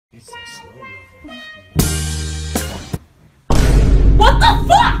It's a slow level. What the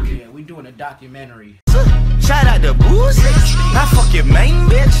fuck? Yeah, we doing a documentary. Shout out to Boozy. I fuck your main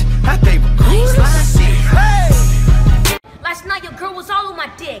bitch. I think Goose. Hey! Last night your girl was all on my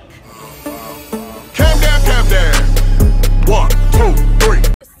dick. Calm down, calm down. 1, 2, 3.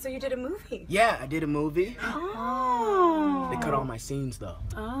 So you did a movie? Yeah, I did a movie. Oh. They cut all my scenes though.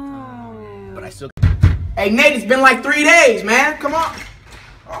 Oh. But I still. Hey Nate, it's been like 3 days, man. Come on.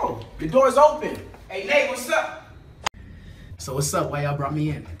 Oh, the door's open. Hey Nate, what's up? So what's up? Why y'all brought me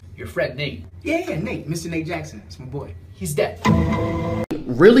in? Your friend Nate. Yeah, Nate, Mr. Nate Jackson. It's my boy. He's dead.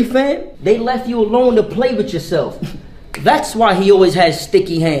 Really, fam? They left you alone to play with yourself. That's why he always has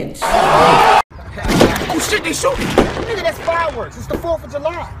sticky hands. Oh shit, they shooting. Nigga, that's fireworks. It's the 4th of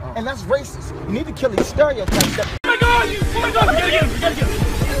July. And that's racist. You need to kill these stereotypes. Oh my god! Oh my god! We gotta get him! We gotta get him!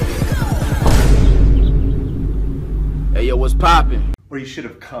 Hey yo, what's poppin'? Or you should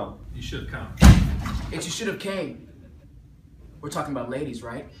have come. You should have come. It's you should have came. We're talking about ladies,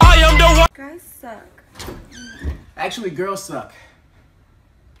 right? I am the one! Guys suck. Actually, girls suck.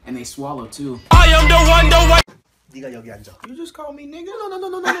 And they swallow too. I am the one, the one! Diga yo ganja. You just called me nigga?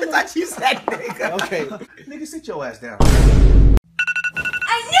 No. I thought you said nigga. Okay. Nigga, sit your ass down. I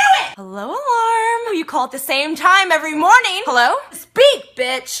knew it! Hello, alarm. You call at the same time every morning. Hello? Speak,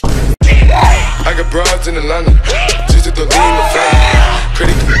 bitch. I got broads in Atlanta. Just at the lean the family.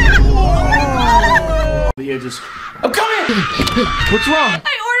 But you're just. I'm coming! What's wrong?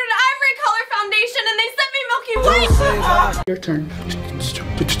 I ordered ivory color foundation and they sent me Milky Way. Your turn.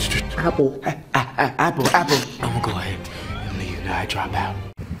 Apple. Apple. I'm gonna go ahead and leave you. I drop out.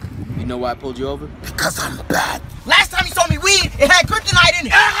 You know why I pulled you over? Because I'm bad. Last time you saw me weed, it had kryptonite in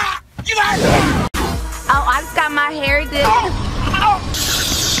it. You got it. Oh, I just got my hair did.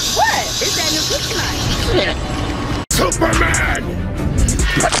 What? Is that new kryptonite? Superman!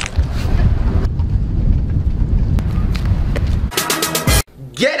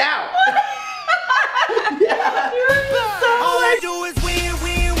 Get out! All I do is win,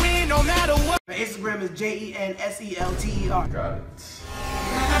 win, win, no matter what. My Instagram is JENSELTER. Got it.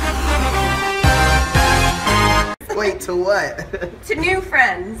 Wait, to what? To new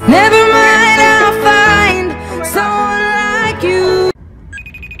friends. Never mind, I'll find someone like you.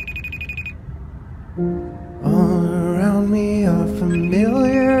 All around me are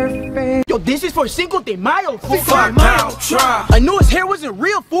familiar faces. Yo, this is for Cinco de Mayo, fool. Fuck now, try. I knew his hair wasn't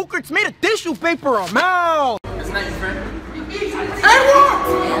real, fool. It's made of tissue paper or mouth. Isn't that your friend?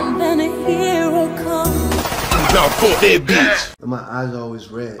 And then a hero comes. Now fuck that bitch. My eyes are always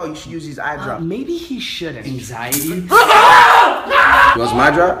red. Oh, you should use these eye drops. Maybe he shouldn't. Anxiety? What's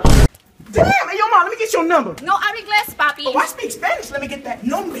my drop? Damn, hey, yo, mom, let me get your number. No habla inglés, papi. Oh, I speak Spanish. Let me get that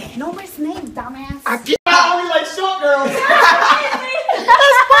nombre. Nombre's name, dumbass. I get only like short girls.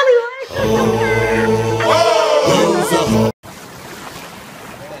 That's funny, right?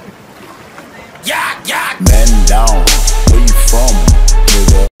 Yeah. Man down. Where you from,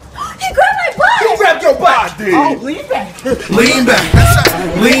 nigga? He grabbed my butt. Who grabbed your butt? I did. Oh, lean back. Lean back. That's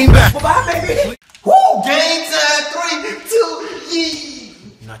right. Lean back. Bye, baby. Woo! Game time. 3, 2, yee.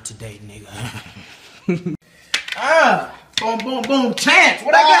 Not today, nigga. Boom, boom, boom. Chance.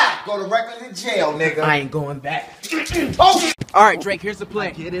 What I got? Go directly to jail, nigga. I ain't going back. Oh! All right, Drake. Here's the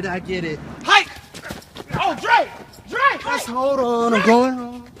plan. I get it. Hike. Oh, Drake. Just hold on, I'm going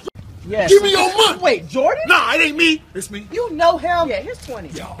wrong. Yeah. Give me your money. Wait, Jordan? Nah, it ain't me. It's me. You know him? Yeah, here's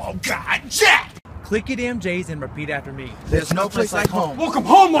 20. Oh God, Jack. Click your damn J's and repeat after me. There's no place like home. Welcome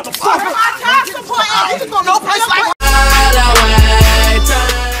home, motherfucker. No place like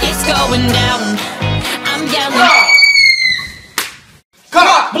It's going down. I'm yelling.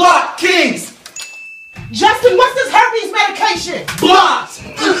 Cock Block Kings. Justin, what's this herpes medication? Blocks.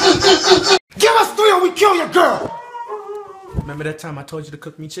 Give us 3 or we kill your girl. Remember that time I told you to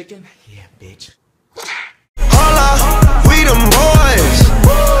cook me chicken? Yeah, bitch. Holla, we them boys.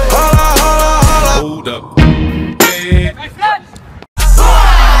 Holla. Hold up. Hey,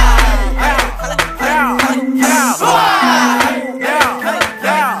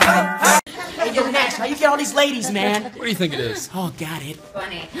 yo, Nash, how you get all these ladies, man? What do you think it is? Oh, got it.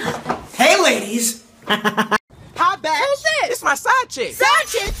 Funny. Hey, ladies. Hi, Bach. Who's this? This is my side chick. Side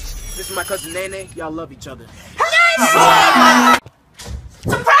chick. This is my cousin Nene. Y'all love each other. Surprise,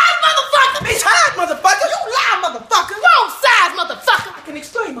 motherfucker! Bitch, hide, motherfucker. You lie, motherfucker! Wrong size, motherfucker! I can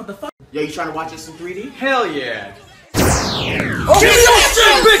explain, motherfucker. Yo, you trying to watch this in 3D? Hell yeah. Oh, give me your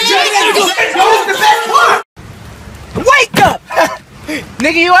shit, bitch! Yo, the best part! Wake up!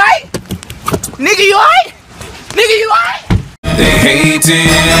 Nigga, you alright? Nigga, you alright? Nigga, you alright? They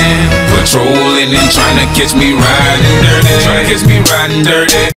hating, patrolling and trying to catch me riding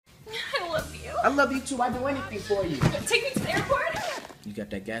dirty. love you too. I do anything for you. Take me to the airport? You got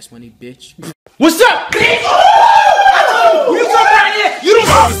that gas money, bitch? What's up, bitch? Oh! You come right here. You don't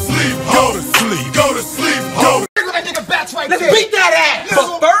Go to sleep, go to sleep, go to sleep, go to Look at that nigga bats right Let's there. beat that ass.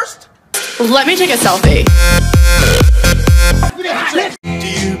 But first, Let me take a selfie. Do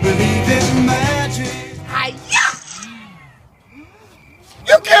you believe in magic?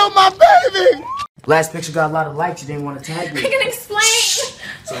 You killed my baby. last picture got a lot of likes. You didn't want to tag I me. can explain.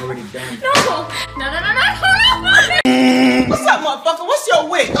 It's already done. No. What's up, motherfucker? What's your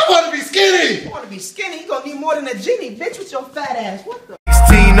weight? I want to be skinny. You want to be skinny? You gonna need more than a genie, bitch, with your fat ass. What the?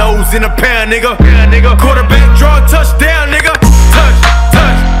 16 O's in a pair, nigga. Quarterback draw touchdown, nigga.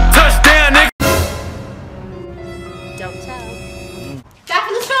 Touchdown, nigga. Don't tell. Back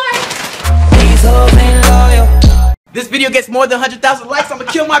in the store. This video gets more than 100,000 likes. I'm gonna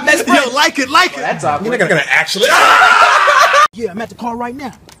kill my best friend. Yo, like it. That's awkward. You're not gonna actually. Yeah, I'm at the car right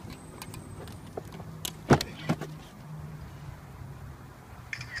now.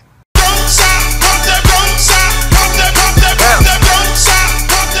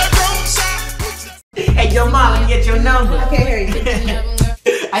 Hey, yo, ma, let me get your number. I can't hear you.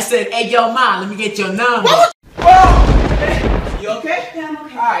 I said, hey, yo, ma, let me get your number. Whoa! You okay? Yeah, I'm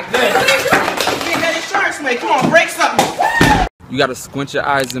okay. Alright, good. Get that insurance, mate. Come on, break something. You gotta squint your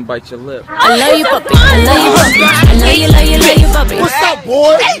eyes and bite your lip. I love you, puppy. I love you, puppy. I love you, puppy. What's up,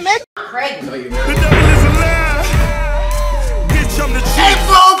 boy? Hey, man. The devil is a lie. Bitch, I'm the chief.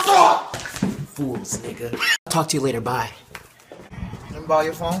 Fools, nigga. Talk to you later. Bye. Let me borrow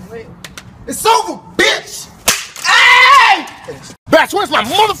your phone. It's over, bitch. Hey! Bats, where's my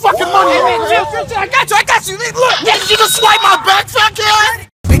motherfucking money? Hey, man, chill. I got you. Look, You can swipe my back, fuckhead.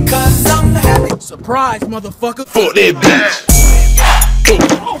 because I'm happy. Surprise, motherfucker. Fuck that bitch.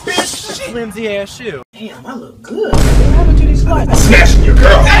 Oh, bitch. Flimsy ass shoe. Damn, I look good. What happened to these slides? Smashing your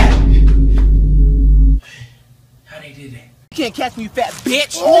girl. How they did that? You can't catch me, you fat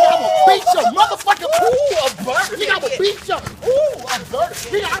bitch. Nigga, I will beat your motherfucking ooh, a burger. Nigga, I will beat your ooh, a burger.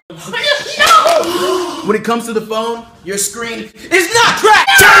 Nigga, When it comes to the phone, your screen is not cracked.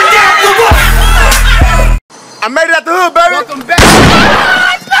 Turn down the what? I made it out the hood, baby. Welcome back.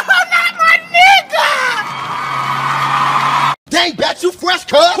 Not my nigga. Dang, Bats, you fresh,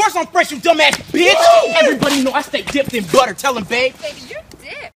 cuz. Of course I'm fresh, you dumbass bitch. Everybody know I stay dipped in butter. Tell him, babe. Baby, you're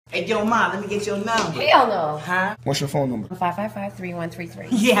dick. Hey, yo, ma, let me get your number. Hell no. Huh? What's your phone number? 555-3133.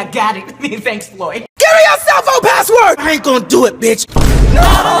 Yeah, I got it. Thanks, Floyd. Give me your cell phone password. I ain't gonna do it, bitch. No.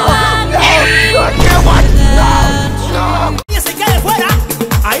 I can't watch it. No.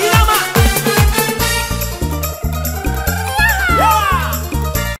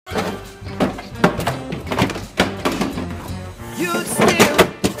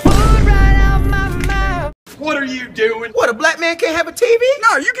 What are you doing? What, a black man can't have a TV?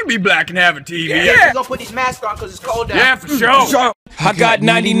 No, you can be black and have a TV. Yeah. We're gonna put these masks on because it's cold out. Yeah, for sure. I got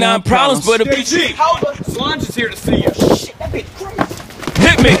 99 problems, but a bitch Hold up. Slunge is here to see you. Shit, that bitch crazy.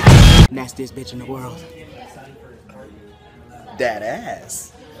 Hit me. Nastiest bitch in the world. That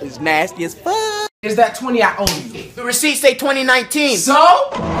ass. It's nasty as fuck. Is that 20 I owe you? The receipt say 2019. So?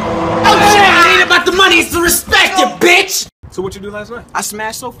 Oh shit, it ain't about the money, it's the respect, you bitch! So what you do last night? I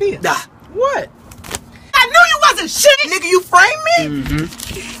smashed Sophia. What? I knew you wasn't shit, nigga. You framed me? Mm-hmm.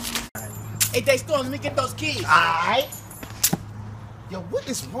 Hey, DeStorm, let me get those keys. Alright. Yo, what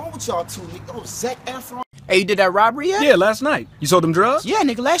is wrong with y'all two, nigga? Oh, Zac Efron. Hey, you did that robbery yet? Yeah, last night. You sold them drugs? Yeah,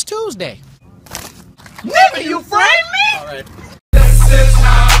 nigga, last Tuesday. Nigga, you framed me? Alright. This is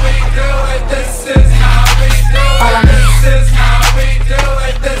how we do it. This is how we do it. This is how we do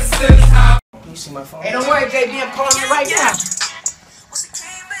it. This is how. You see my phone? Hey, don't worry, JB, I'm calling you right now.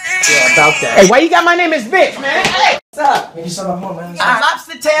 Yeah, about that. Hey, why you got my name as bitch, man? Hey, what's up? Nigga, shut up, home, man.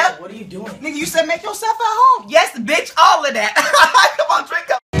 Lobster tail. What are you doing? Nigga, you said make yourself at home. Yes, bitch, all of that. Come on,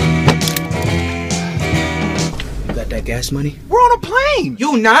 drink up. You got that gas money? We're on a plane.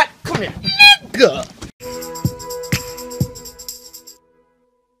 You not? Come here. Nigga.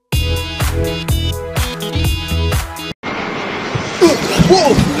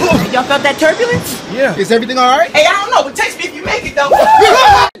 Whoa. Y'all felt that turbulence? Yeah. Is everything alright? Hey, I don't know, but text me if you make it, though.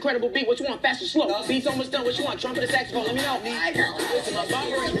 Incredible beat, what you want, fast or slow? Beats almost done, what you want, trumpet or saxophone, let me know.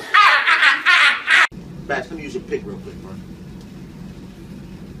 Bats, let me use your pick real quick, bro.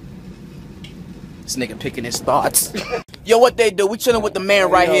 This nigga picking his thoughts. Yo, what they do? We chilling with the man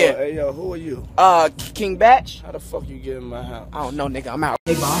right here. Hey, yo, who are you? King Batch? How the fuck you get in my house? I don't know, nigga. I'm out.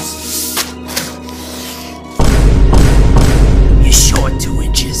 Hey, boss. You're short 2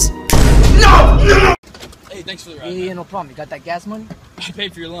 inches. No! Hey, thanks for the ride. Yeah, no problem. You got that gas money? I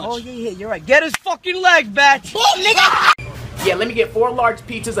paid for your lunch. Oh, yeah, you're right. Get his fucking leg, Batch. Oh, nigga! Yeah, let me get 4 large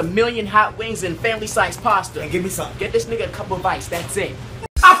pizzas, 1,000,000 hot wings, and family-sized pasta. And give me some. Get this nigga a cup of ice, that's it.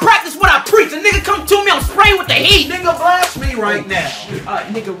 I practice what I preach. A nigga come to me, I'm spraying with the heat. Nigga, blast me right now.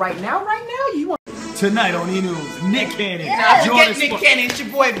 Nigga, right now? You want... Tonight on E-News, Nick Cannon. Yeah, forget Nick Cannon, it's your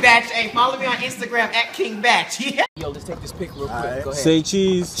boy Batch. Hey, follow me on Instagram at King Batch. Yeah. Yo, let's take this pic real quick. Right. Go ahead. Say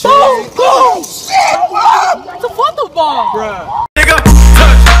cheese. Boom! Boom! Shit! It's a photo bomb! Bruh. Nigga,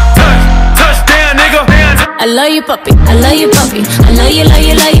 touchdown, nigga. I love you, puppy. I love you, puppy. I love you, love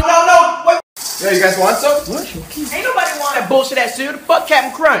you, love you. No, wait. Yeah, you guys want some? What? Ain't nobody want that bullshit ass cereal. Fuck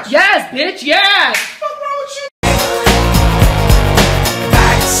Captain Crunch. Yes, bitch, yes! What's wrong with you?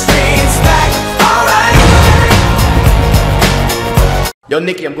 Yo,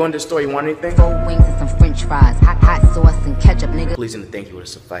 Nikki, I'm going to the store. You want anything? 4 wings and some french fries. Hot sauce and ketchup, nigga. Please and thank you would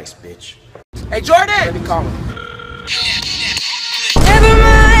suffice, bitch. Hey, Jordan! Let me call him. Never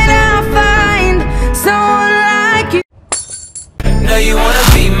mind, I'll find someone like you. Know you wanna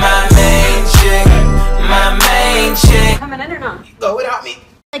be my main chick, my main chick. Coming in or not? Go without me.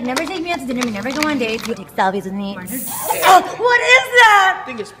 Like, never take me out to dinner, we never go on dates, you take selfies with me. What is that? I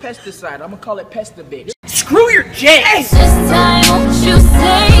think it's pesticide. I'm gonna call it Pestabitch. Screw your J! This time, won't you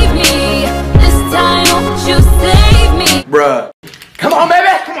save me? This time, won't you save me? Bruh. Come on, baby!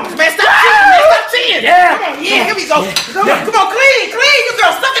 Come on, man, stop cheating, man! Stop cheating! Yeah! Come on, yeah, here we go! Come on, clean! You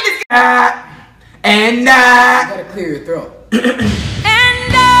girl, suck in this... You gotta clear your throat. I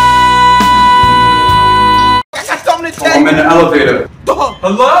got something to tell you! I'm in the elevator.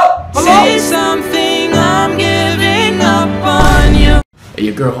 Hello? Say something, I'm giving up on you. Hey,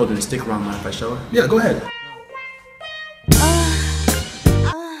 your girl holding the stick wrong, mind if I show her? Yeah, go ahead.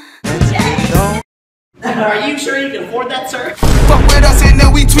 Are you sure you can afford that, sir? Fuck with us and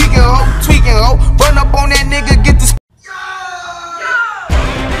then we tweaking, ho. Run up on that nigga, get the...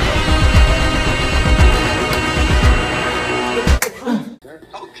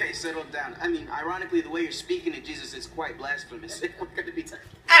 Okay, settle down. I mean, ironically, the way you're speaking to Jesus is quite blasphemous. We're gonna be